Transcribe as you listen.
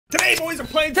Today, boys, we're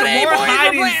playing some more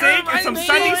hide and seek and some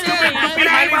Sunday stupid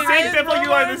hide and seek. Devil,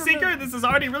 you are the seeker. This is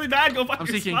already really bad. Go find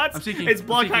your spots. I'm seeking. It's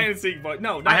block hide and seek, but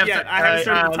no, not yet. I haven't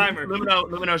started the timer.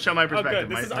 Lumino, show my perspective. Oh,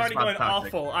 good. This is already going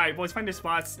awful. All right, boys, find your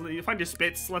spots. Find your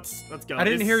spits. Let's go. I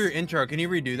didn't hear your intro. Can you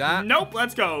redo that? Nope.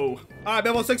 Let's go. All right,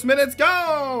 Devil, 6 minutes.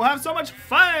 Go. Have so much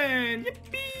fun.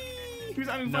 Yippee. Who's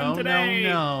having fun today?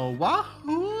 No.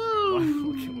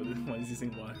 Wahoo. Why is he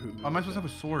saying wahoo? Am I supposed to have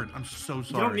a sword? I'm so sorry.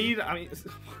 You don't need. I mean,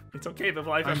 it's okay,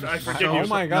 Devil. I forgive you. Oh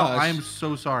my gosh. No, I am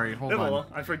so sorry. Hold on.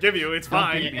 I forgive you. It's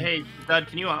fine. Hey, Dud,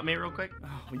 can you op me real quick?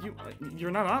 Oh,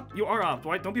 you're not up. You are up.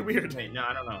 Dwight, don't be weird. Wait, no,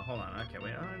 I don't know. Hold on. Okay,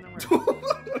 wait. I don't know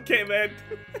where. Okay, man.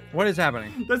 What is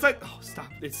happening? That's like. Oh, stop.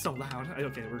 It's so loud.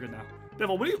 Okay, we're good now.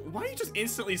 Devil, why are you just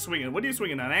instantly swinging? What are you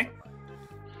swinging at, eh?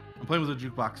 I'm playing with a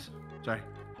jukebox. Sorry.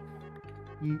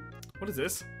 What is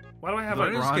this? Why do I have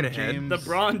the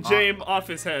Bron James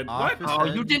office head? What? Oh,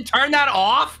 you didn't turn that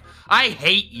off? I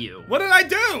hate you. What did I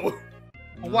do?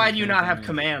 Why do you not have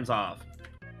commands off?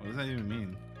 What does that even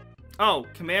mean? Oh,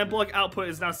 command block output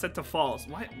is now set to false.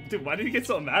 Why, dude? Why did you get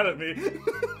so mad at me?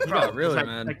 Bro, really,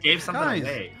 man. I gave something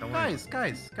away.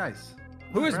 Guys.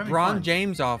 Who is Bron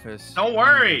James' office? Don't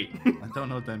worry. I don't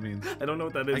know what that means. I don't know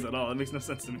what that is at all. It makes no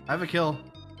sense to me. I have a kill.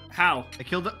 How? I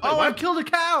killed it. Oh, I killed a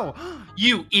cow.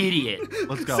 You idiot.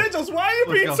 Let's go. Sigils, why are you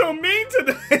being so mean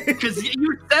today? Because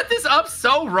you set this up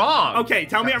so wrong. Okay,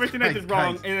 tell me everything I did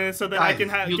wrong, and so that I can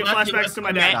get flashbacks to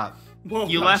my dad. Whoa,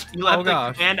 you left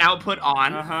the command output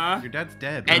on. Uh-huh. Your dad's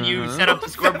dead. And you set up the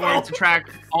scoreboard to track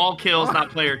all kills, not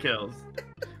player kills.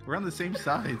 We're on the same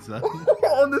side, son.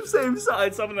 On the same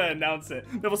side, so I'm gonna announce it.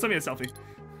 Devil, send me a selfie.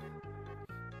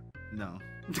 No.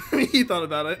 He thought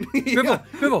about it.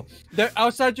 Bibble,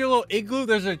 outside your little igloo,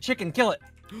 there's a chicken. Kill it.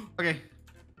 Okay.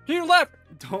 To your left.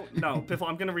 No, Piffle,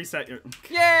 I'm gonna reset your.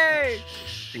 Yay!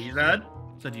 See that?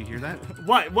 So do you hear that?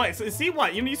 What? So, see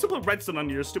what? You used to put redstone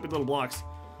under your stupid little blocks.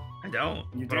 I don't.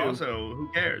 You but do. Also,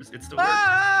 who cares? It still works.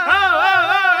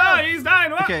 Oh, he's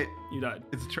dying. What? Okay. You died.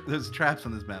 There's traps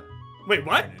on this map. Wait,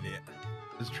 what?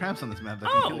 There's traps on this map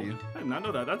that can kill you. I did not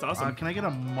know that. That's awesome. Can I get a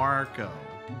Marco?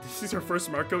 This is your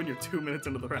first Marco and you're 2 minutes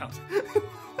into the round.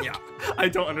 Yeah. I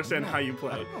don't understand how you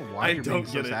play. I don't know why you're being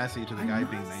so sassy to the guy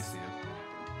being nice to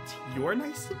you. You're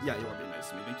nice? Yeah, you are being nice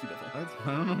to me. Thank you, Devil. I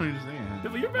don't know what you're saying.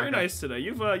 Devil, you're very nice today.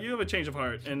 You have a change of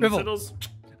heart. And Devil, Siddles,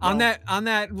 on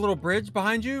that little bridge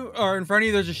behind you or in front of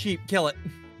you, there's a sheep. Kill it.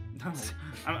 No.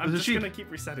 I'm just gonna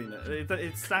keep resetting it.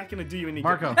 It's not gonna do you any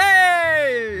Marco. good.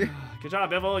 Hey! Good job,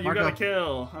 Devil. You got a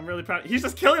kill. I'm really proud. He's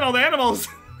just killing all the animals.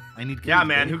 I need. Yeah,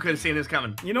 man. Who could have seen this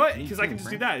coming? You know what? Because I can just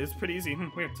do that. It's pretty easy.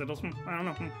 Weird, Siddles. I don't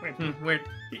know. Weird. Weird.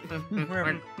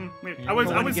 Weird. I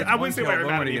wouldn't say we're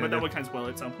mad at you, but that would kind of spoil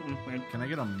it. So weird. Can I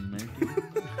get a Mickey?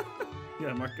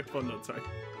 Yeah, Marco. Oh no, sorry.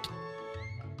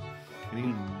 Can you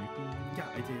get a Mickey? Yeah,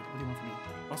 I did. What do you want from me?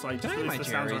 Also, I just my realized the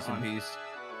sounds cherries are in on. peace.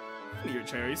 Give me your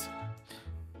cherries.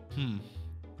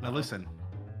 Now listen,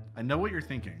 I know what you're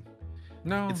thinking.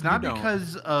 No, it's not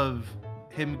because of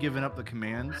him giving up the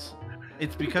commands.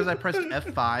 It's because I pressed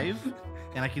F5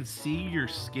 and I can see your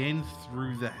skin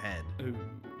through the head. Ooh.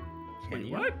 Wait,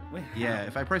 what? Wait, yeah,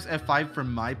 if I press F5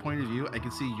 from my point of view, I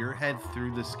can see your head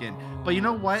through the skin. But you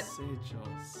know what?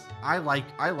 Sigils. I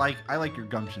like your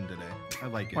gumption today. I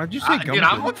like it. Why'd you say gumption? Dude,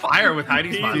 I'm on fire with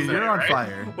hiding spots. Dude, you're on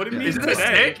fire. What do you mean Isn't this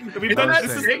today? sick? We've done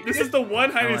this is the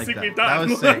one hide and seek we've done. That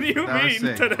was sick. What do you that mean was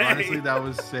sick. today? Honestly, that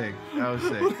was sick. That was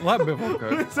sick. Let Bibble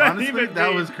cook. Honestly,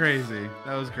 that was crazy.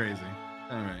 That was crazy.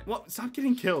 All right. Well, stop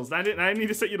getting kills. I need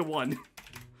to set you to 1.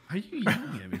 Are you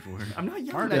yelling at me for? I'm not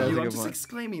yelling at you. I'm just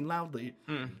exclaiming loudly.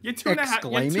 You're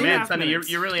 2.5. Man, Sonny,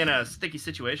 you're really in a sticky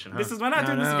situation, huh? This is we're not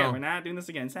doing this again. We're not doing this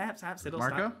again. Sap, Siddles,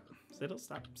 Marco? stop. Siddles,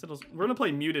 stop. Siddles. We're gonna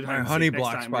play muted hide and honey seek next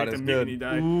block time. spot is good.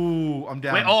 Ooh, I'm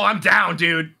down. Wait, oh, I'm down,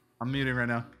 dude. I'm muting right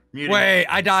now. Muted. Wait,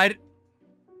 I died.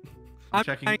 I'm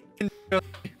checking.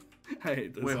 I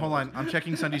hate this. Wait, hold on. I'm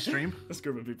checking Sunday's stream. This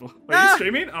group of people. Wait, are you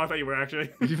streaming? Oh, I thought you were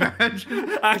actually. You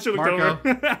imagine? I actually looked Marco.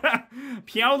 over.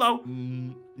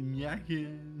 Piolo. Yeah.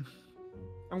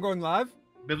 I'm going live.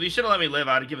 But you should have let me live.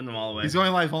 I'd have given them all away. He's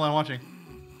going live. Hold on, I'm watching.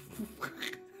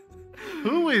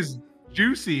 Who is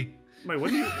Juicy? Wait,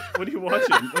 what are you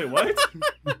watching? Wait, what?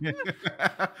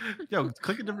 Yo,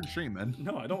 click a different stream, man.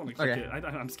 No, I don't want to click it.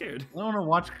 I'm scared. I want to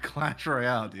watch Clash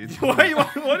Royale, dude. Why are you?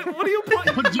 What are you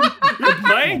playing? You're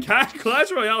playing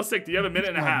Clash Royale sick. Do you have a minute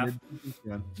and a half?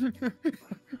 I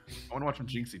want to watch some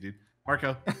Jinxie, dude.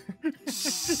 Marco. What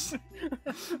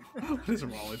is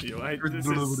wrong with you?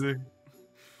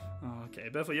 Okay,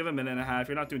 Bethel, you have a minute and a half.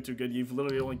 You're not doing too good. You've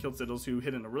literally only killed Siddles, who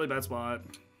hit in a really bad spot.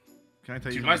 Can I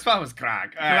tell you? Dude, my spot was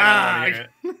crack. Crack.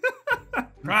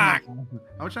 Crack.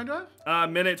 How much time do I have?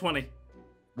 Minute 20.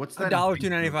 What's that?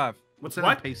 $1.295. What's that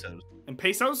What? in pesos? In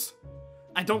pesos?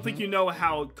 I don't think you know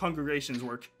how congregations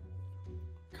work.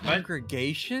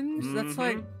 Congregations? That's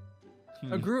like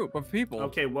a group of people.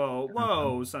 Okay,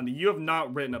 whoa, Sunday. You have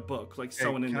not written a book like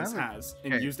someone in this has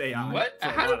and used AI. What? for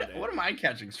a lot of it. What am I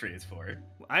catching strays for?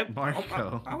 I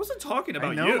wasn't talking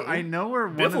about I know, you. I know where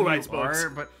one Biffle of writes you books. are,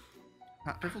 but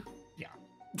Biffle? Yeah.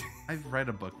 I've read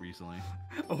a book recently.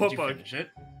 What Did you book? finish it?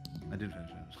 I did finish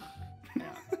it. Yeah.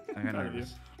 I got Proud of you.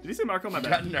 nervous. Did you say Marco? My You bad.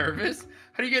 got nervous?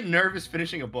 How do you get nervous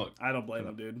finishing a book? I don't blame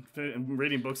him, dude.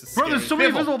 Reading books is Bro, scary. there's so many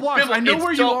Biffle, invisible blocks. Biffle, I know it's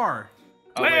where you so- are.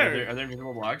 Oh, wait, Where? are there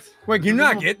invisible blocks? Wait, can you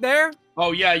not get there?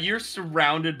 Oh yeah, you're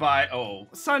surrounded by. Oh.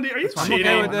 Sunday, are you That's fine. I'm cheating?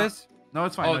 okay with this. No,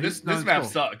 it's fine. Oh, No, this no, it's map cool.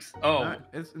 sucks. Oh.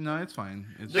 It's fine.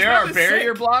 It's There map are is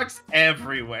barrier sick. blocks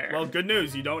everywhere. Well, good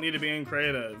news. You don't need to be in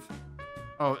creative.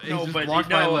 it's no, just but blocked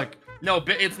by like. no,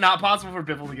 it's not possible for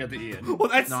Biffle to get to Ian. Well,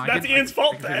 that's No, I that's can- Ian's I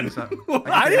fault can figure then. this out.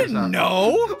 I didn't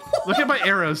know. Look at my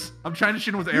arrows. I'm trying to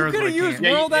shoot him with You arrows. could but have I used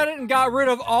can't. World Edit and got rid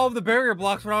of all of the barrier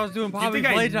blocks when I was doing You Poppy think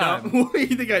I playtime. know? You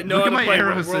think I know Look how at to my play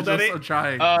arrows. World I'm Edit?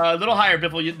 trying. A little higher,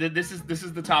 Biffle. This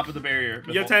is the top of the barrier.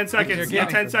 You have Biffle. 10 seconds. You have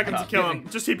 10 seconds to kill Get him.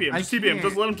 Just TP him. Just TP him. can't.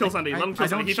 Just let him kill Sunday. Let him kill I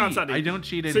Sunday. don't He found cheat. Sunday. I don't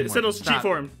cheat anymore. Siddle's cheat Stop.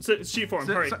 for him. Cheat for him.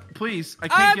 Hurry. Please, I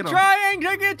can't I'm get him. trying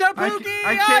to get to Pookie.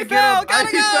 I can't get him.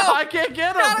 Gotta go. I can't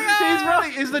get him. Gotta go. He's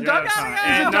running. Is the You're duck? out of time. Is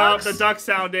And the no, ducks? the duck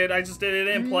sounded. I just did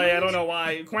it in play. I don't know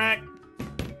why. Quack.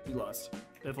 You lost.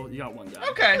 Biffle, you got one guy.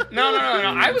 Okay. No.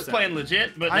 I was playing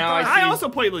legit, but now I see. I also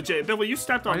played legit. Biffle, you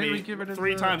stepped on Why didn't me we give it a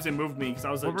 3 the- times and moved me because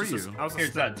I was What were just you? I was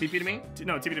Here's that. TP to me?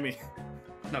 No, TP to me.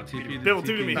 No, TP to me. Biffle, TP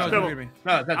to me. No, Biffle. give me.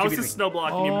 No, it's not I was TP to just me. snow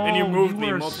blocking you, and you moved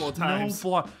me multiple times.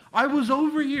 I was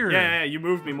over here. Yeah, you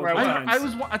moved me multiple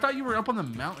times. I thought you were up on the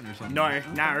mountain or something. No.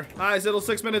 Alright, Ziddle,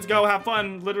 6 minutes, go. Have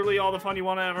fun. Literally all the fun you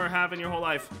want to ever have in your whole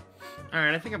life. All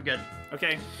right, I think I'm good.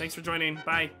 Okay, thanks for joining.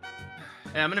 Bye.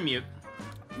 Yeah, I'm gonna mute.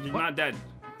 You're not dead.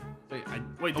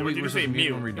 Wait, Did you say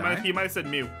Mew? He might have said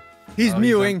Mew. He's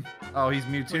mewing. Oh, he's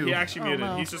mute too. He actually muted.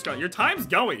 no. He's just gone. Your time's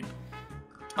going.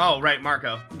 Oh, right,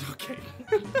 Marco. Okay.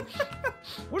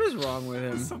 What is wrong with him?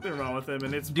 There's something wrong with him,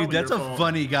 and it's Dude, probably that's your a fault.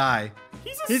 funny guy.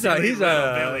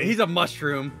 He's a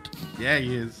mushroom. Yeah,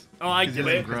 he is. Oh, I 'Cause get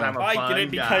he it. doesn't grow. I'm a I get fun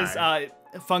it because guy.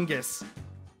 fungus.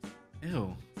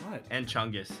 Ew. What? And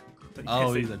Chungus. You Oh,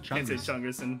 can't say- he's a Can't say chungus.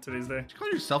 chungus in today's day. Did you call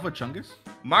yourself a chungus?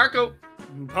 Marco.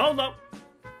 Hold up.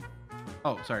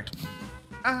 Oh, sorry.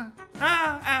 Ah,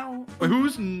 ow. Wait,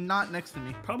 who's not next to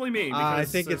me? Probably me. Because I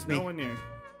think there's it's me. no one near.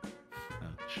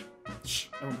 Oh, Shh.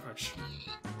 Everyone be quiet. Shh.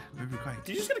 Very quiet.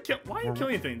 Did you just gonna kill? Why are you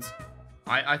killing things?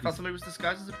 I thought somebody was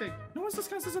disguised as a pig. No one's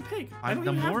disguised as a pig. I don't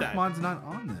The even have morph that. mod's not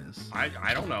on this.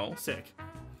 I don't know. Sick.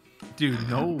 Dude,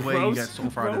 no way you got so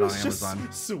far on Bro's just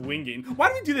Amazon. swinging. Why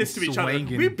do we do this to each other?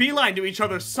 Swinging. We beeline to each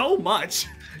other so much.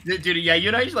 Dude, yeah, you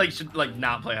and I should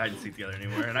not play hide and seek together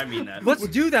anymore, and I mean that. Let's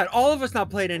do that. All of us not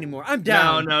played anymore. I'm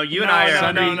down. No, you and I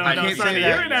are. No, I can't say Sonny,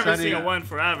 that. you're in every Sonny, single one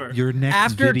forever. Your next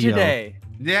After today.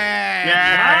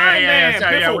 Yeah. Yeah.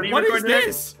 Sorry, Biffle, what are you what is recording today?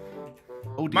 this?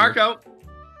 Oh, dear. Marco.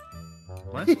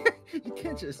 What? You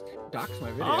can't just dox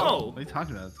my video. Oh. What are you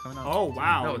talking about? It's coming out. Oh,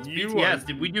 wow. No, it's you BTS. Are...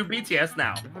 Did we do BTS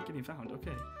now? You're not getting found.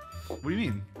 Okay. What do you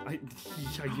mean?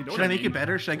 You know Should I make it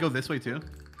better? Should I go this way too?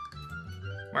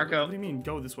 Marco. What do you mean,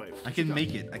 go this way? I can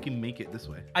make it. I can make it this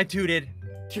way. I tooted.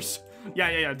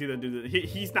 Yeah. Do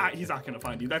that. He's not gonna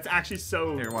find you. That's actually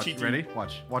so Here, watch. cheaty. Ready?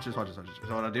 Watch this. So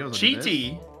what I'll do is I'll do this.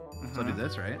 Cheaty. So I'll do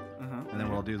this, right? And then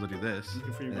what I'll do is I'll do this.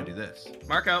 Looking for your And then do gun? this.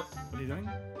 Marco. What are you doing?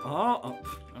 Oh.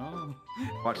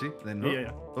 Watch, see? Then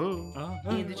Yeah. Oh.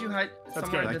 Ian, did you hide That's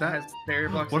somewhere good. Like that that? has barrier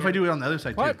blocks? What if I in? do it on the other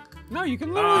side What? too? No, you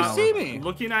can literally see me.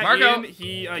 Looking at Marco.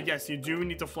 Ian, yes, you do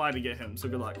need to fly to get him. So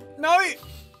good luck. No.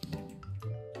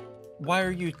 Why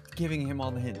are you giving him all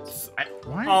the hints?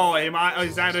 Why? Oh,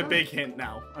 is that a big hint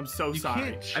now? I'm so You sorry.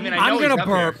 can't cheat. I mean, I I'm know he's gonna up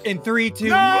there. burp in 3, 2.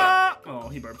 No! Oh,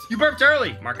 he burped. You burped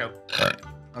early, Marco.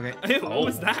 Okay. What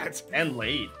was that? And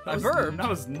late. I burped. That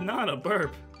was not a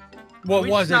burp. What we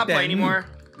was just it not then? play anymore?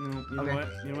 You know Okay. what?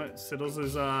 You know what? Siddles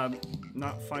is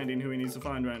not finding who he needs to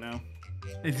find right now.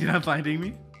 Is he not finding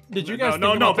me? Did you guys?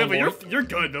 No, think about the Bibble, lore? you're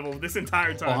good, Bibble. This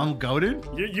entire Oh, time. I'm goaded?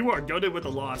 You are goaded with a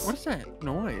loss. What is that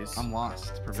noise? I'm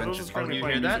lost. Siddles Prevention. is currently you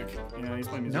playing hear music. Yeah, he's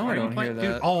playing music. No, I Are you don't playing-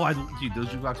 hear that. Dude, dude,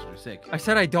 those jukeboxes are sick. I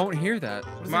said I don't hear that.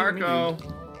 What does that Marco.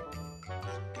 mean?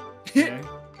 Okay.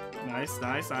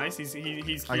 Nice.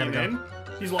 He's I gotta keying go. in.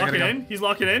 He's I locking gotta go. in. He's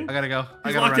locking in. I gotta go.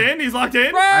 He's locked in. He's locked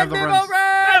in. I have the Run, runs. Bibble,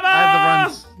 run! I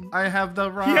have the runs. I have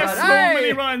the runs. He has so Hey!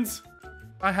 many runs.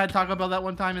 I had Taco Bell that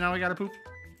one time and now I gotta poop.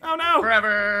 Oh no.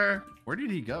 Forever. Where did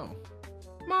he go?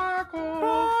 Marco.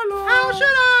 Follow. How should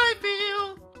I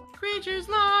feel? Creatures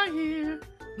lie here,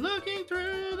 looking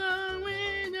through the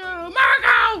window.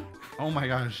 Marco! Oh my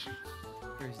gosh.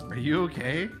 Are you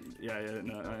okay? Yeah,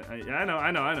 no,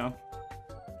 I know.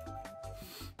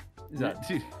 Zud.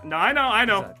 Dude, No, I know. I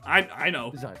know.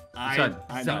 Zud, I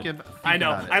think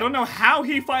know. about it. I don't know how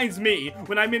he finds me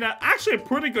when I'm in actually a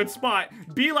pretty good spot.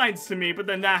 Beelines to me, but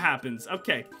then that happens.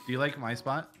 Okay. Do you like my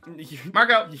spot?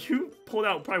 Marco. You pulled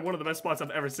out probably one of the best spots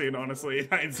I've ever seen, honestly.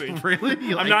 Really?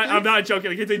 You I'm not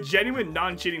joking. Like, it's a genuine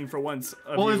non-cheating for once.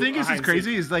 Well, the thing is, it's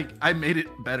crazy. Is like I made it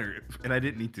better, and I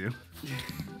didn't need to. You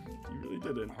really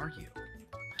didn't. Are you?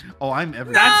 Oh, I'm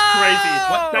everywhere.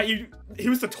 That's crazy. What? He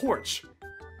was the torch.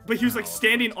 But he was like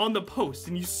standing on the post,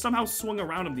 and you somehow swung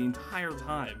around him the entire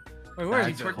time. Wait, where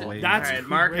That's is he? crazy. That's All right,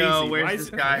 Marco, crazy. where's this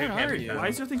guy? Where are you? Why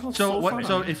is your thing called So what? Fun?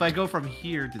 So if I go from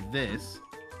here to this,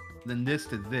 then this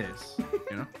to this,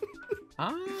 you know?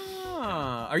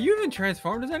 Ah, are you even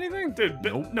transformed as anything? Dude,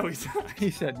 Nope. no, he's not. He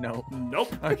said no.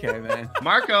 Nope. Okay, man.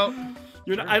 Marco.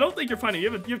 You're not, I don't think you're finding.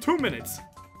 You have 2 minutes.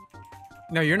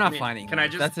 No, you're not finding. Can I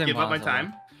just That's give up my impossible.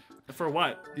 time? For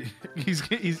what? He's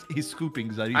scooping,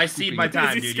 Zud. I cede my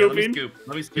time, Is he dude. Yeah, let me scooping? scoop.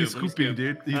 Let me scoop. He's let me scooping, scoop.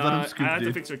 dude. He's let him scoop, I have to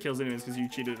dude. fix your kills anyways because you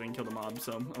cheated and killed the mob.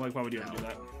 So I'm like, why would you ever do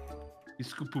that? He's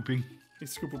scoop pooping.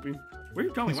 He's scoop pooping. Where are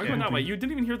you going? He's Why are you going that scooping. way? You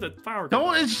didn't even hear the firework.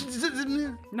 No,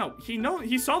 No,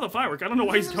 he saw the firework. I don't know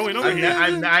why he's going over here.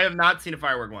 I have not seen a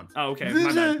firework once. Oh, okay.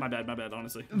 My bad,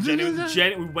 honestly.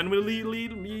 When will he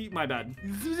lead me? My bad.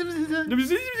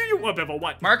 What, Bevel?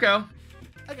 What? Marco.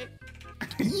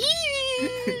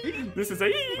 This is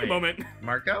a moment.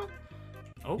 Marco?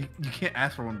 Oh. You can't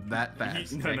ask for one that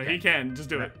fast. No, he can. Just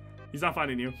do it. He's not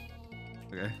finding you.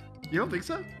 Okay. You don't think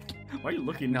so? Why are you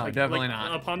looking? No, like, definitely like,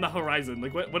 not. Upon the horizon.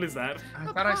 Like, what is that? I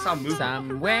thought I saw movement.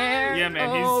 Somewhere Yeah,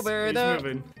 man. He's over the...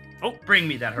 moving. Oh, Bring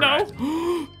me that horizon.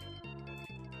 no.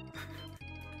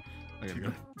 I gotta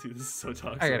go. Dude, this is so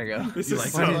toxic. I gotta go. This You is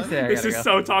like so. that? Say I This gotta is go.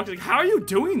 so toxic. How are you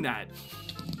doing that?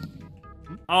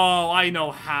 Oh, I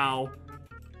know how.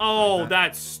 Oh, Like that.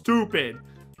 that's stupid.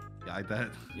 You like that?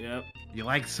 Yep. You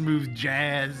like smooth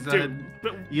jazz, Zud? Dude,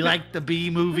 but You like the B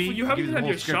movie? you haven't Give even the had whole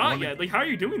your script, shot let me- yet. Like, how are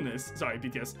you doing this? Sorry,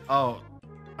 BTS. Oh,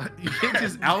 you can't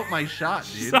just out my shot,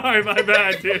 dude. Sorry, my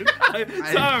bad, dude.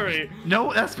 Sorry.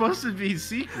 No, that's supposed to be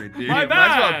secret, dude. My Might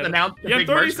as well bad. announce the You have big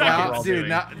 30 merch we're seconds. all Dude, doing.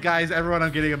 not, guys, everyone,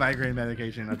 I'm getting a migraine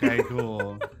medication. Okay,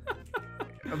 cool.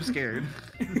 I'm scared.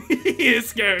 He is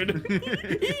scared.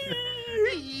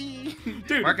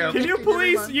 Dude, Marco. can you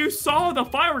please? You saw the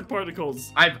firework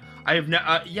particles. I have no.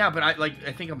 Yeah, but I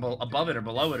think I'm above it or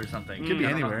below it or something. Could be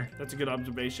I don't know. anywhere. That's a good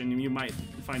observation. You might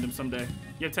find him someday.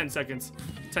 You have 10 seconds.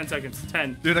 10 seconds.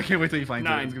 10, Dude, I can't wait till you find it.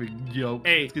 9, It's gonna be yoked.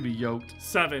 8. It's gonna be yoked.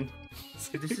 7,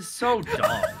 This is so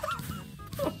dumb.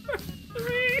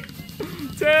 3,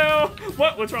 2.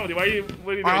 What's wrong with you? What are you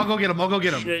doing? Alright, I'll go get him. I'll go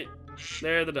get him. Yeah,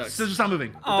 there are the ducks. So just stop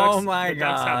moving. Oh ducks- my the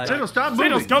ducks have god. ducks. Zeno, stop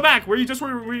moving. Zenos, go back. Where you were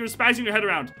spazzing your head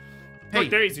around. Hey, Look,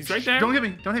 there he is. He's right there. Don't hit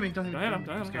me. Don't hit me. Don't hit me. Don't hit him.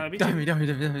 Don't hit him. Can I beat Dummy, you?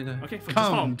 dummy. Okay, just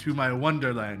Come home. to my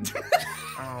wonderland.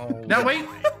 Oh. Now wait,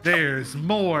 there's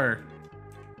more.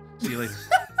 See you later.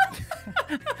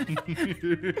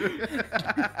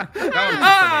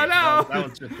 That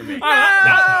one's just for me.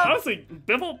 Honestly,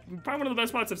 Biffle, probably one of the best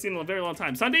spots I've seen in a very long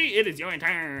time. Sunday, it is your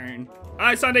turn. All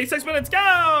right, Sunday, 6 minutes,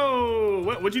 go!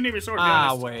 What'd you name your sword? Be Ah,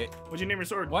 honest. wait. What'd you name your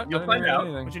sword? What? You'll I didn't find hear out.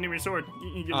 anything. What'd you name your sword?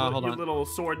 You Hold you on. little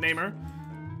sword namer.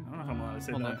 I don't know how I'm allowed to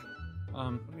say Hold that.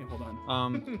 on. Let me hold on.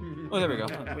 Oh, there we go.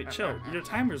 Yeah, wait, chill. Your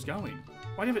timer's going.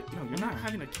 Why do you have it? No, you're not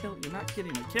having a kill. You're not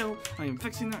getting a kill. I am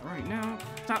fixing that right now.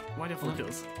 Stop. Why do you have 4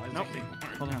 kills? Nope.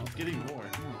 Hold on. It's getting more.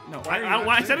 No, Why are you not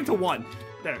I set it saying to 1.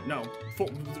 There, no.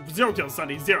 0 kills,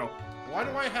 Sunday. 0. Why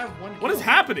do I have one? What is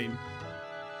happening?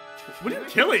 What are you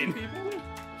killing?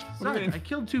 I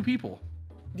killed 2 people.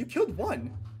 You killed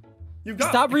 1. You got.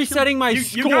 Stop resetting my you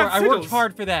score. got I worked signals.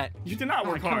 hard for that. You did not I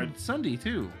work killed hard. Sunday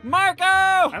too. Marco!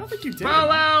 I don't think you did.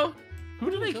 Hello. Who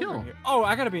did I kill? Oh,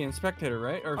 I gotta be in spectator,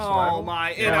 right? Or Oh survival?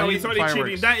 my! Yeah, No, I he's need already cheating.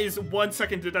 fireworks. That is 1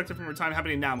 second deducted from your time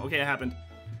happening now. Okay, it happened.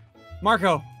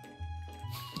 Marco.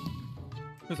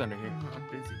 Who's under here? I'm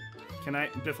busy. Can I,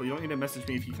 Biffle? You don't need to message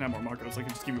me if you can have more Marcos. I can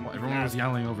just give you more. Everyone was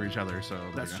yelling over each other, so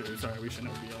That's there you true. Sorry, we should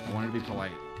never be go. I yelling. wanted to be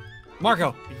polite.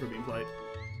 Marco. Thank you for being polite.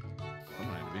 I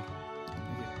wanted to be.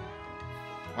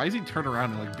 Why does he turn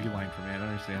around and like beeline for me? I don't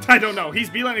understand. I don't know. He's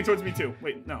beelining towards me too.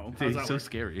 Wait, no. How Dude, does he's that so work?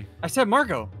 scary. I said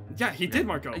Marco. Yeah, he did,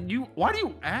 Marco. And you, why do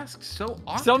you ask so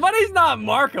often? Somebody's not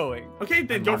Marcoing. Okay,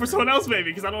 then I'm go for Marco. someone else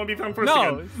maybe, because I don't want to be found first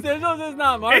No, again. Sizzles is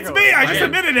not Marco. It's me. I just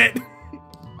am. admitted it.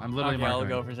 I'm literally Okay, I'll marking.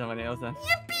 go for somebody else then.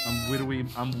 I'm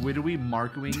widowy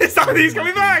marking. Somebody's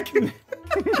coming back.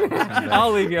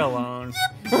 I'll leave you alone.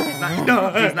 He's not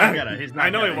gonna. He's not I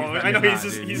know he gonna. won't. He's I know not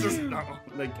he's just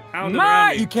like hounding Nah,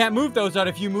 around me. you can't move those out.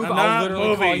 If you move, I'm I'll not literally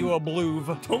call moving. you a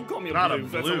bloove. Don't call me a Not a blue.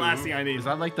 That's the blue. last thing I need. Is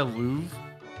that like the Louvre?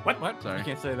 What? Sorry. You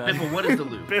can't say that. Biffle, what is the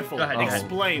Louvre? Biffle, Go ahead.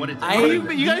 explain. What is it? I- What is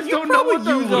it? You guys You don't know what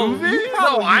the probably use a- Louvre you is?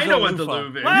 probably No, I use know a what the loofah.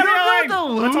 Louvre is. Well, You don't know like,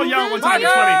 what the let's all yell Louvre one is? time. It's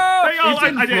Marco! funny. There you go. It's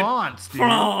in I did. France, dude.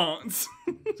 France.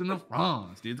 It's in the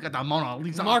France, dude. It's got the Mona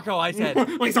Lisa. Marco, I said.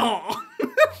 Like so.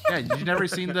 Yeah, you never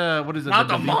seen the what is it? Not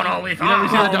Da the Vinci- Mona Lisa. You never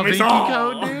seen the Da Mona Vinci Lisa.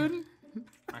 Code, dude?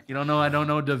 You don't know? I don't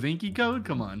know Da Vinci Code.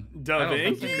 Come on. Da I don't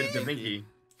think Vinci. it's Da Vinci.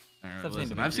 All right, Stop saying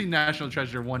listen. Da I've seen National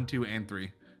Treasure 1, 2, and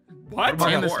 3, What?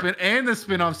 about and the four?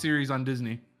 spin-off series on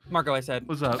Disney. Marco, I said.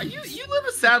 What's up? You live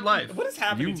a sad life. What is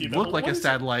happening You to you? look Biffle? like What a is-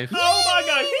 sad life. Oh my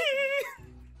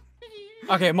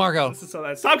god. Okay, Marco. This is so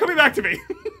bad. Stop coming back to me.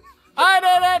 I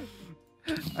did it.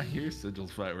 I hear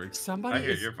Sigil's fireworks. Somebody I hear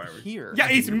is your fireworks. here. Yeah,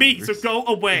 it's me. So go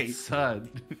away. It's Zud.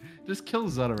 Just kill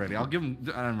Zud already. I'll give him.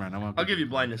 I'm right. I'll give you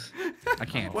blindness. I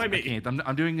can't. Why I me? can't.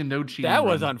 I'm doing a no cheating. That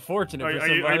was run. unfortunate Are for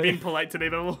you somebody. being polite today,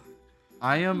 Biffle?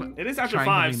 I am. It is after trying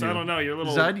to 5, be so I new. don't know. You're a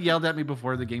little. Zud yelled at me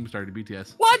before the game started.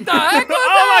 BTS. What the heck was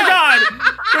Oh my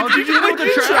that? god! Oh, did you Did do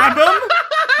you the trap him?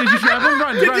 Did you trap him?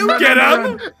 Run! Did run, you run, get run,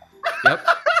 him? run. Yep.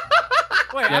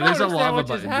 Wait, Yeah, I don't there's a understand lava what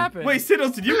just button. happened. Wait,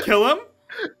 Siddles, did you kill him?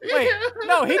 Wait,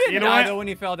 no, he didn't You know die what? though when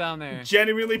he fell down there.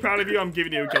 Genuinely proud of you. I'm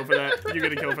giving you a kill for that. You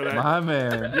get a kill for that. My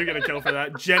man. You get a kill for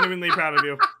that. Genuinely proud of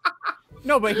you.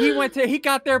 No, but he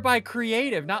got there by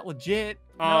creative, not legit.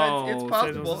 Oh, it's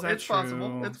possible. Sigils, is that It's possible.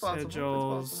 true? It's possible. It's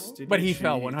Sigils, possible. did But you he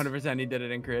fell cheat? 100%. He did it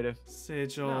in creative.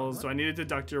 Sigils, so I need to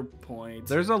deduct your points.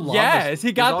 There's a lava. Yes,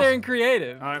 he got there's there in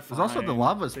creative. All right, There's also the fine.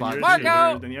 lava So spot. you're a Marco!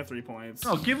 cheater, then you have 3 points.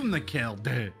 Oh, give him the kill,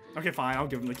 dude. Okay, fine. I'll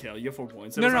give him the kill. You have 4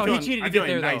 points. No, Sigils, no, I'm he feeling- cheated to I'm get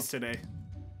feeling there, nice though. today.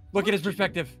 Look at his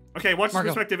perspective. Okay, watch his Marco.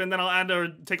 perspective, and then I'll add or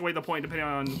take away the point depending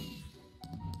on.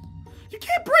 You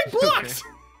can't break blocks.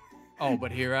 Oh,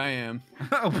 but here I am.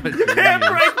 Oh, but You can't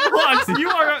break blocks. You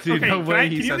are Dude, okay. no Can, way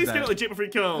can he you said at least get that. it legit before you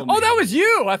kill him? Oh, that was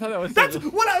you. I thought that was. That's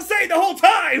Sigils. what I was saying the whole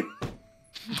time.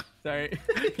 Sorry.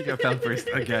 He got found first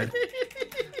again.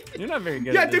 You're not very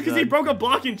good. Yeah, at dude, this, because he Zud. broke a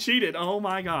block and cheated. Oh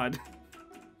my god. Hey,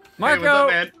 Marco. what's up,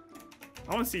 man?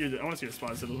 I want to see your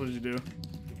response. Siddles. What did you do?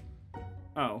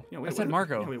 Oh, yeah. Wait, I said what-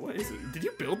 Marco. yeah, wait, what is it? Did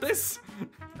you build this?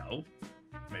 No.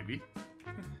 Maybe.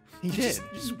 He You did.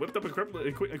 just whipped up a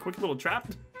quick little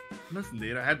trap. Listen,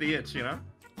 dude, I had the itch, you know?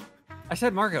 I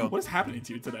said Marco. What is happening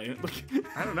to you today? Look,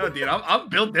 I don't know, dude. I'm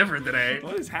built different today.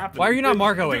 what is happening? Why are you not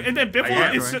Marcoing? Dude, and then Biffle I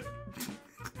am, is right?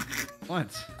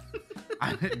 What?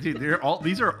 Dude,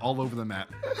 these are all over the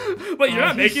map. Wait, you're Oh,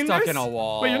 not he's making stuck this? in a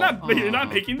wall. Wait, you're not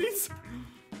Aw. making these?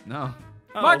 No.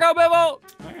 Oh. Marco Bibble. All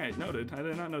right, noted. I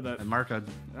did not know that. And Marco.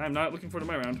 I'm not looking forward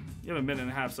to my round. You have a minute and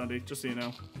a half, Sunday, just so you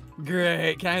know.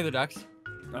 Great. Can I have the ducks?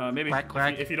 Maybe Quack,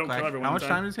 quack, if you don't quack. kill everyone. How in much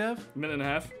time does he have? A minute and a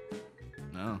half.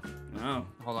 No. No,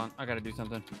 Hold on. I gotta do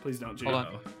something. please don't cheat. Hold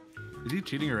on. Is he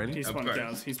cheating already? He's Of spawning course.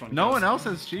 cows. He's spawning No cows. one else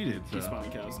has cheated. He's So.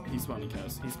 spawning cows. He's spawning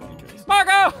cows. He's spawning cows.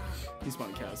 Marco. He's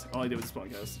spawning cows. All I did was spawn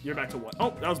cows. You're back to one.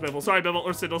 Oh, that was Biffle. Sorry, Biffle.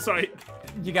 Or Siddle. Sorry.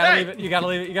 You gotta Hey. leave it. You gotta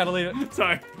leave it. You gotta leave it.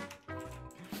 Sorry.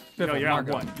 No, Biffle, you're out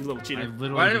Marco. one. You little I cheater.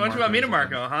 literally Why did don't you want me to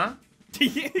Marco. Marco, huh?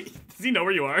 Does he know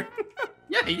where you are?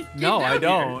 Yeah, he's No, down I here.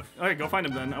 don't. All right, go find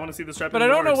him then. I want to see the strap. But I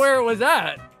don't know where it was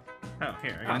at. Oh,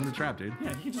 here. I Find got the trap, dude. Yeah,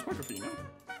 he can just work it for you. No?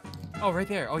 Oh, right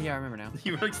there. Oh yeah, I remember now.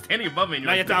 You were like standing above me. And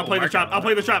Now you have to outplay the trap.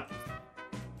 Outplay the trap.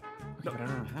 Okay, but I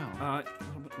don't know how. A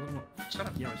little more. Shut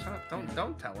up. Yeah, shut up.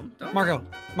 Don't tell him. Don't. Marco.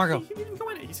 Marco. He didn't even go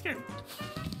in it. He's scared.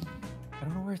 I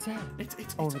don't know where it's at. It's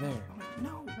Over there.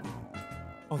 No.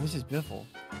 Oh, this is Biffle.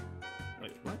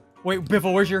 Wait, what? Wait,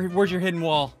 Biffle, where's your hidden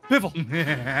wall? Biffle.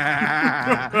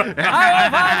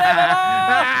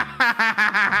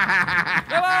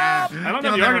 I don't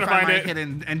know if you're gonna find my it.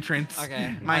 hidden entrance.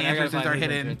 Okay. My I gotta entrances find are his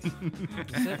hidden.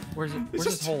 entrance. Where's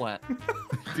his hole at?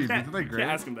 Dude, Can't, isn't that great?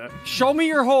 can't ask him that. Show me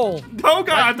your hole. Oh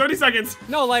god, 30 seconds.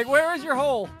 No, like where is your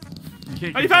hole?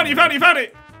 can't Oh, you keep found it. You doing found it. You found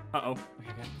it. Uh-oh.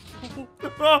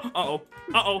 Okay, Uh-oh.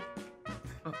 Uh-oh.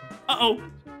 Uh-oh.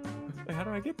 Wait, how do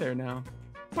I get there now?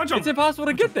 Punch him. It's impossible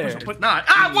to get there. Punch him. Not.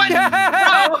 Ah, what?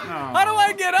 How do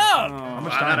I get up? How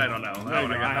much That time? I don't know. That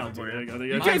one I got nothing for you.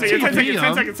 You 10 can't seconds, 10 TP seconds, 10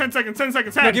 him. seconds, 10 seconds, 10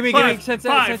 seconds, 10, No, give me, five, since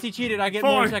five, he cheated, I get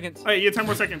 4. more seconds. Wait, you have 10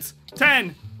 more seconds.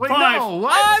 10, Wait, 5. no,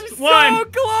 what? I'm so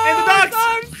One. close! And the ducks.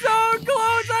 I'm so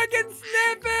close! I can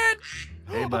sniff it!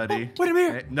 Hey, buddy. Put him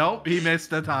here. Hey, nope, he missed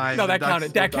the time. No, The that ducks-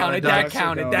 counted. That the counted. ducks- That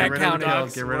counted. Get That rid of the counted.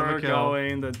 kills, Get rid of the We're kill.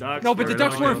 going. The ducks. No, but the Where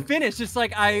ducks are weren't they? finished. Just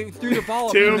like I threw the ball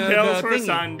up 2 in the kills for thingy.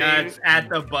 Sunday. That's at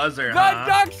the buzzer, The huh?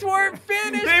 ducks weren't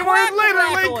finished. They were Crack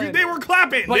literally. crackling. They were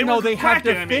clapping. But no, they have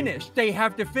cracking, to I mean. finish. They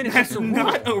have to finish. That's the rule.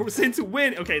 not a since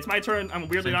win. Okay, it's my turn. I'm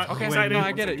weirdly not Okay, excited. no,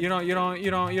 I get it. You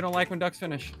don't like when ducks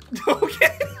finish.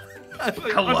 Okay.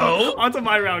 Hello? Onto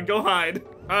my round. Go hide.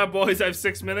 Boys, I have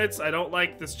 6 minutes. I don't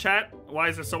like this chat. Why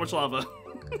is there so much lava?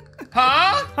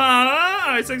 Huh? Huh?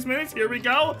 All right, 6 minutes. Here we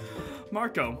go.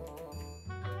 Marco.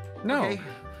 No. Okay.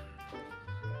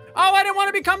 Oh, I didn't want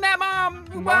to become that mom.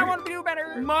 I want to do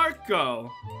better. Marco.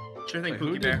 Sure thing, Wait,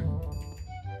 who Pookie Bear.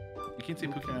 You can't say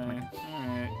Pookie. Okay.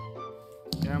 Alright.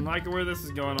 Yeah, I'm liking where this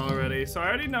is going already. So I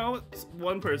already know what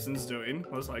one person's doing,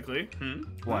 most likely.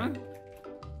 What? Huh?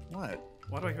 What?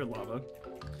 Why do I hear lava?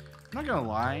 I'm not gonna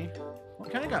lie. I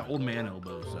kind of got old man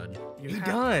elbows, Zud. He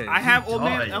does. I have He old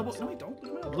man does. elbows. No, I don't. Look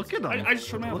at my elbows. Look at him. I just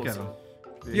showed my Look elbows. at him.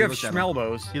 Yeah, You have looked at him.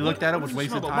 schmelbos. He looked at it, which What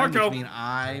is wasted Schmelbo? time, Marco. which means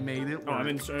I made it work. Oh, I'm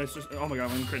in. It's just, oh my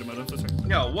god, I'm in creative mode. I'm so sorry.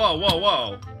 Yo, whoa, whoa,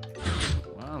 whoa.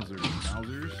 Wowzers,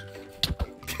 wowzers.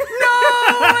 No,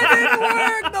 it didn't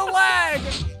work. The lag.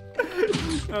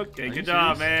 Okay, Are good you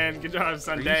job, serious? man. Good job, Dude,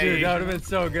 Sunday. that would have been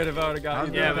so good if I would have got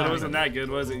you. Yeah, that but it time. wasn't that good,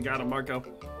 was it? You got him, Marco.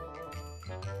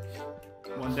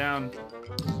 One down.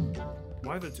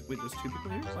 Why are there two? Wait, there's 2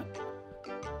 people here? What?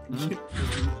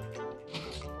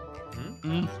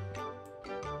 Mm.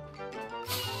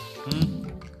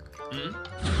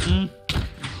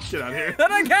 Get out of here. That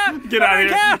doesn't count. Get That out of doesn't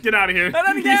here. count. Get out of here. That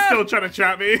doesn't He's count. still trying to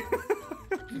trap me.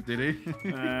 Did he?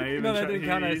 No, that didn't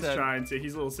count, I He's said. trying to.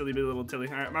 He's a little silly, little tilly.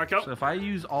 All right, Marco. So if I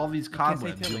use all these can't say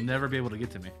cobwebs, Tilly. you'll never be able to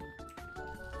get to me.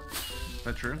 Is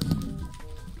that true? Is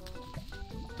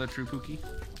that true, Pookie?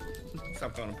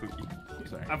 Stop calling him Pookie.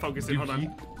 Sorry. I'm focusing. Hold on.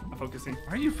 Pookie? I'm focusing.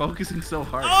 Why are you focusing so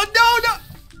hard? Oh no,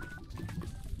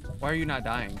 no! Why are you not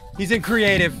dying? He's in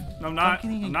creative. No, I'm not.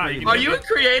 Fucking I'm not. creative. can Are hit you me. in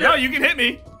creative? No, you can hit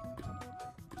me.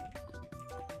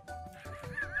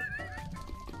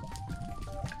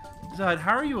 Zud,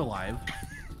 how are you alive?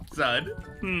 Zud.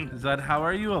 Zud, how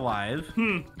are you alive?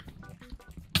 Hmm.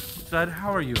 Zud,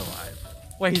 how are you alive?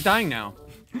 Wait, he's dying now.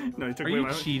 No, he took Are away you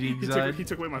my. cheating, He Zud?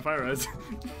 took away my fire res.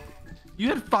 You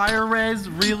had fire res,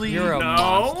 really? You're a No,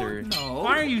 monster. no.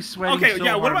 Why are you sweating Okay, so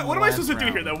yeah. What hard am in I the supposed to last do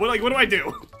here, round? though? What do I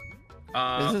do?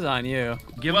 This is on you.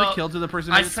 Give Well, the kill to the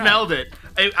person. I in the trap. smelled it.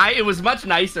 It was much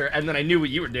nicer, and then I knew what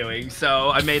you were doing,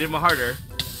 so I made it harder.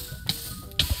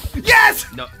 Yes!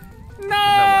 No, No.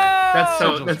 that's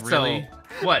so. Sigils, That's really? so.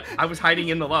 What? I was hiding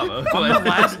in the lava. I'm the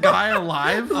last guy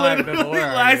alive. Literally where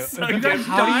are last you? You second. guys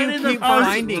How do died you in the keep first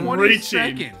finding- 20 Reaching.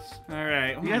 seconds. All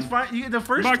right. You guys find the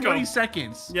first Marco. 20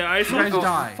 seconds. Yeah, I You guys saw.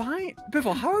 die. Fine.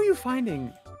 Biffle, how are you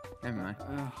finding? Never mind.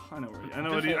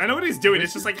 I know what he's doing.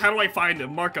 It's just like, how do I find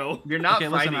him, Marco? You're not Okay,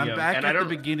 listen, finding I'm him, back and I at the don't.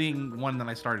 beginning one that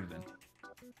I started in.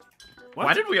 What?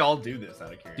 Why did we all do this out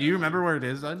of Do curiosity? you remember where it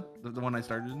is, then? The one I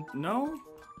started in? No,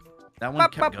 That one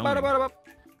kept going.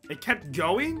 it kept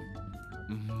going.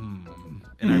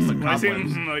 And I put I see,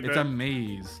 cobwebs. like It's that. a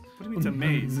maze. What do you mean it's a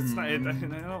maze? It's not. I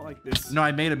don't like this. No,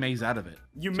 I made a maze out of it.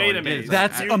 You So made I a did. maze.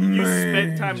 That's you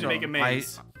spent time to So make a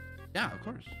maze. Yeah, of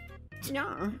course.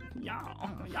 Yeah. Yeah,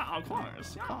 of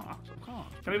course. Yeah. Of course.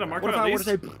 Can I get a Marco What if at I were least?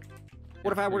 to say?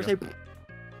 What if I were to say?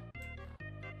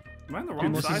 Am I on the Dude,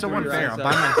 wrong this side? is so where you're unfair. at, I'm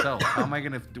by Zach. myself. How am I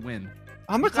gonna win?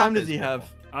 How much got time does this. he have?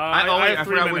 I have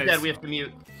 3 forgot we're minutes. dead. We have to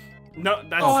mute. No,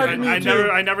 that's Oh, I I, have to I mute never.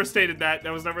 too. I never stated that.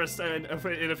 That was never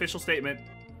an official statement.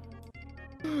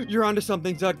 You're onto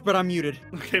something, Zuck, but I'm muted.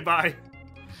 Okay, bye.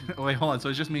 Oh, wait, hold on. So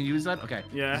it's just me and you, Zud? Okay.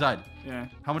 Yeah. Zud, Yeah.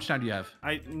 how much time do you have?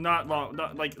 Not long.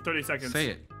 Not like 30 seconds. Say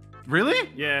it. Really?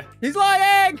 Yeah. He's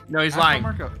lying. No, he's Ask lying.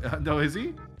 Marco. No, is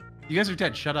he? You guys are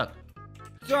dead. Shut up.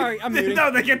 Sorry, I'm muting.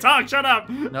 No, they can talk. Shut up.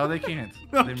 No, they can't.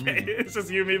 They're Okay, muted. it's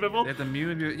just you, me, people. They have to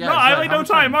mute. Yeah, No, I have Zud, like how no much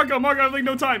time. Marco, I have like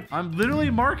no time. I'm literally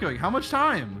marking. How much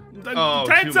time? Oh,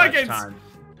 10 too seconds. Much time.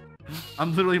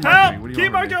 I'm literally marking. Help! What do you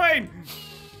Keep want on from me? going.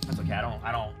 That's okay.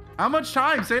 I don't. How much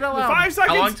time? Say it out loud. 5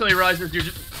 seconds. How long till he realizes you're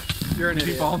just? You're an Did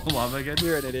you idiot. fall in the lava again?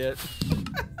 You're an idiot.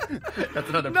 That's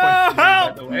another No, point. help!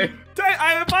 By the way.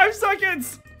 I have 5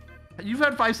 seconds. You've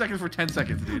had 5 seconds for 10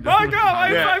 seconds, dude. Marco, I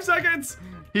have Yeah. 5 seconds.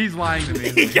 He's lying to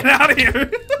me. Get out of here.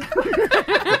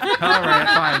 All right,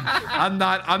 fine.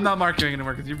 I'm not marking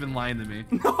anymore because you've been lying to me.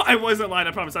 No, I wasn't lying.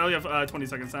 I promise. I only have 20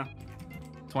 seconds now.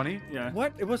 20? Yeah.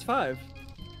 What? It was 5.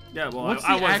 Yeah. Well, What's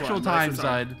I the was actual lying, but I time, said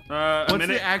sorry. Zud? A What's minute.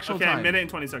 the actual okay, time? a minute and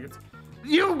 20 seconds.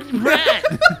 You rat!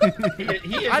 He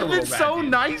is a I've little been so rat,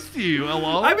 dude. nice to you,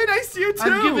 hello? I've been nice to you too.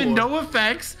 I've given no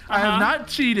effects. I have not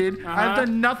cheated. I've Uh-huh.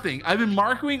 done nothing. I've been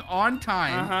marking on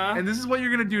time, Uh-huh. and this is what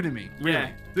you're gonna do to me. Really. Yeah.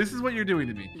 This is what you're doing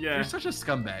to me. Yeah. You're such a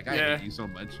scumbag. I Yeah. hate you so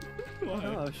much.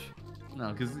 Gosh.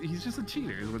 No, because he's just a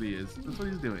cheater is what he is. That's what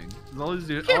he's doing. That's all he's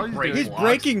doing. can't All he's break doing. He's blocks.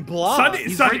 breaking blocks. Sunday,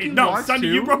 He's Sunday, breaking no, blocks Sunday,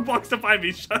 you too? broke blocks to find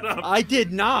me. Shut up. I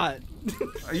did not.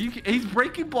 He's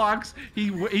breaking blocks.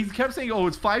 He kept saying, "Oh,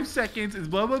 it's 5 seconds. It's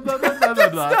blah blah blah blah blah blah."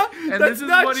 blah. not- and that's this is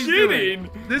not what he's cheating. doing.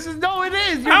 This is no, it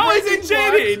is. You're How is breaking it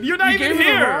cheating? blocks. You're not You even gave me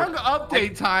here. the wrong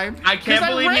update time. I can't 'cause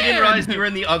believe he didn't ran. realize you were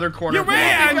in the other corner. You of the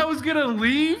ran! I think I was gonna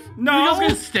leave. No. You think I was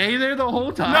gonna stay there the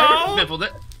whole time. No.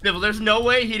 Biffle, there's no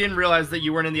way he didn't realize that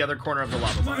you weren't in the other corner of the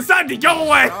lava bar. Sunday, go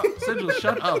away. Sigil,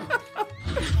 shut up.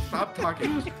 Stop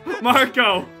talking.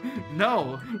 Marco.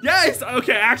 No. Yes.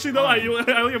 Okay. Actually, no. I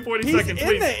only have 40 He's seconds. in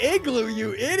Please. the igloo,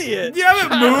 you idiot. You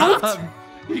haven't moved.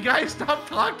 You guys stop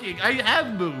talking. I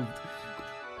have moved.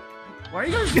 Why are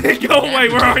you guys Go away.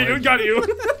 Where are you? Got you.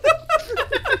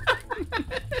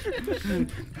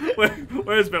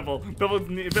 Where's Biffle?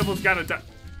 Biffle's got to.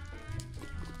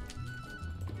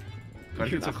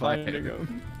 It's a quiet.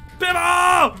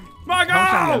 Biffle!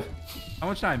 Marco! How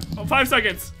much time? Oh, 5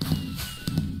 seconds.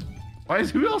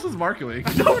 Who else is marking?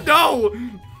 I don't know.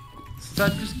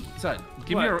 Sud, give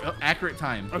me What? an accurate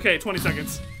time. Okay, 20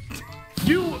 seconds.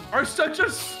 You are such a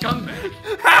scumbag.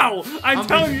 How? I'm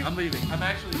telling leaving. you. I'm leaving. I'm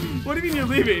actually leaving. What do you mean you're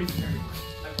leaving?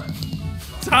 I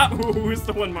left. Stop. Who's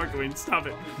the one marking? Stop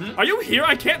it. Are you here?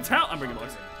 I can't tell. I'm breaking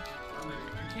blocks. I'm leaving.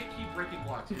 You can't keep breaking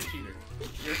blocks. You're a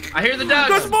cheater. I hear the ducks.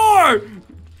 There's more.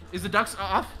 Is the ducks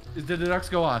off? Did the ducks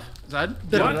go off? Zud?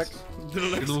 The What? ducks.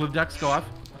 Did the ducks go off?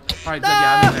 All right, Zud,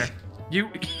 yeah, I'm in there. You,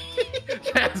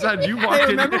 yeah, Zud, you walked Hey, in.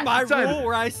 remember my Zud, rule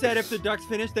where I said if the ducks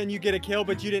finish, then you get a kill,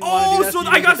 but you didn't want to do Oh, that, so you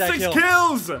I didn't got get that 6 kill.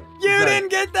 kills. You Zud. didn't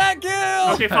get that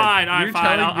kill. Okay, fine. All right, You're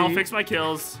fine. telling I'll me- fix my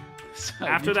kills. Zud,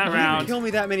 After you're that telling round. me- Kill me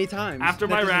that many times. After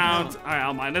That my doesn't round, count. all right,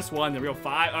 I'll minus 1. Then we go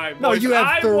 5. All right, No, boys, you have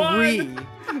I 3. won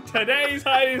today's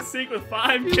hide and seek with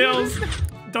 5 kills.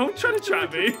 Don't try to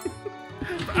trap me.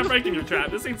 I'm breaking your trap.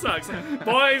 This thing sucks.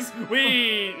 Boys,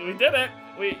 we did it.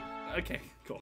 Okay.